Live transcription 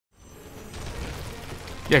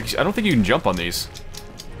Yeah, I don't think you can jump on these.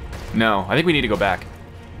 No, I think we need to go back.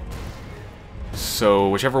 So,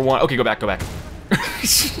 whichever one... Okay, go back, go back.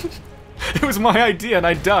 It was my idea and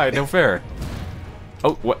I died, no fair.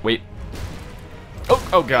 Oh, what, wait.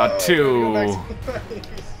 Oh god, two.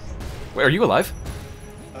 Wait, are you alive?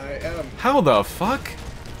 I am. How the fuck?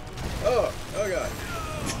 Oh god.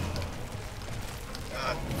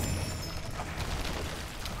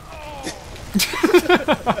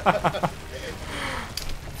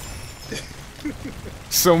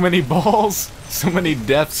 So many balls, so many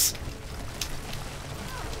deaths.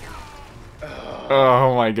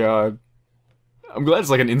 Oh my god. I'm glad it's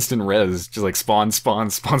like an instant res, just like spawn, spawn,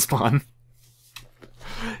 spawn, spawn.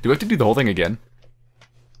 Do we have to do the whole thing again?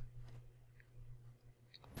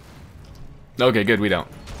 Okay, good, we don't.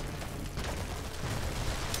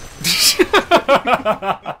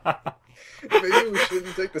 Maybe we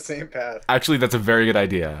shouldn't take the same path. Actually, that's a very good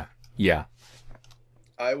idea. Yeah.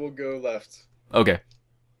 I will go left. Okay.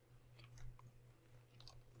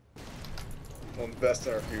 We'll invest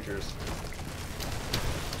in our futures.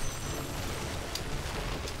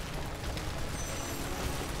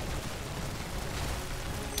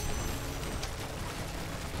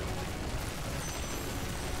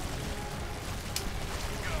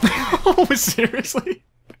 Oh, seriously?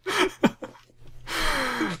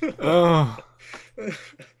 Oh.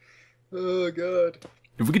 Oh god.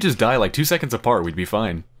 If we could just die like 2 seconds apart, we'd be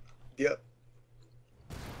fine. Yep.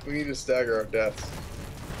 We need to stagger our deaths.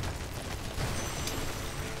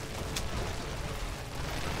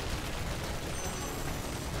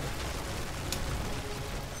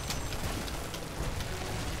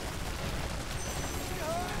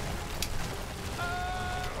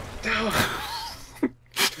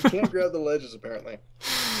 You can't grab the ledges, apparently.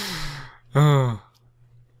 Oh.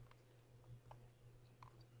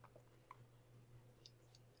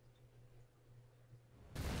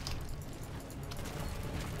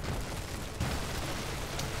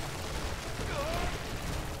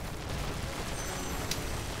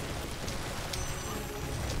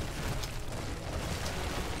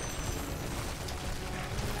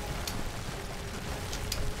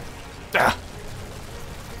 Ah.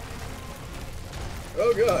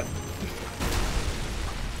 Oh god.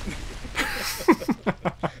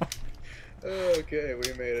 Okay, we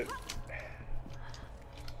made it.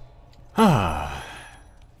 Ah.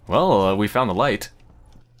 Well, we found the light.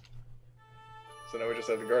 So now we just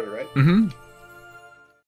have to guard it, right? Mm-hmm.